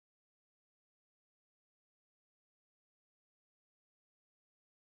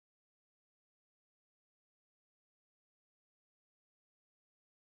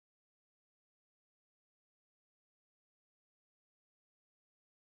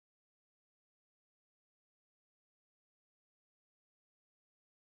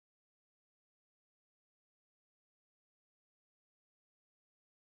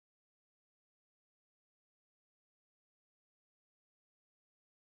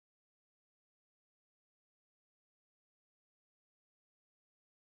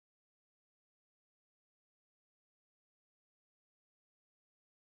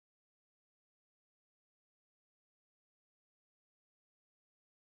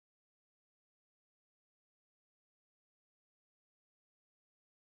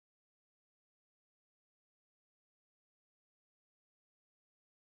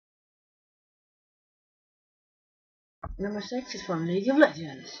Number 6 is from League of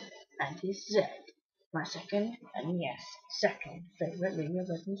Legends, and he's Zed, my second, and yes, second favorite League of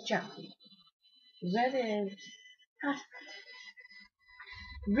Legends champion. Zed is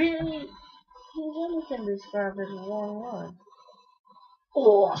really, he's only can be described as one word.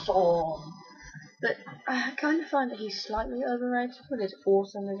 Awesome! But I kind of find that he's slightly overrated with his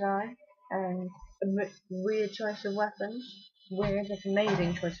awesome design and a weird choice of weapons. Weird, like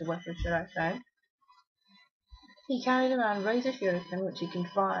amazing choice of weapons, should I say. He carries around Razor Shuriken, which he can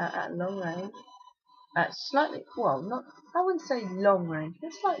fire at long range. At slightly, well, not, I wouldn't say long range,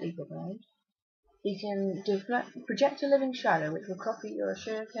 but slightly good range. He can project a living shadow, which will copy your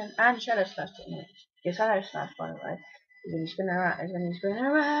Shuriken and Shadow Slash technique. Your Shadow Slash, by the way, is when you spin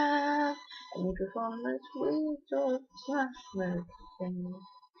around, and you perform this weird sort of slash move thing.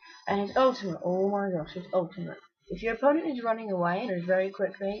 And his ultimate, oh my gosh, his ultimate. If your opponent is running away and is very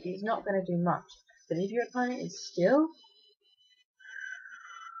quickly, he's not going to do much. But if your opponent is still,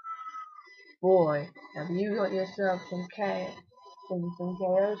 boy, have you got yourself some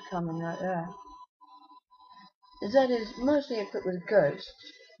KOs coming right there. Zed is mostly equipped with Ghost,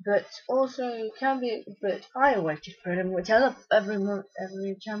 but also can be. But I always just put him with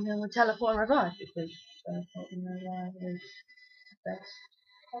every champion with Teleport and Revive because Teleport and Revive is the best.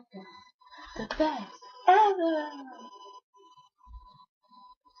 Okay, the best ever.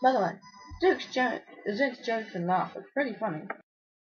 By the way, Zed's jokes and laugh are pretty funny.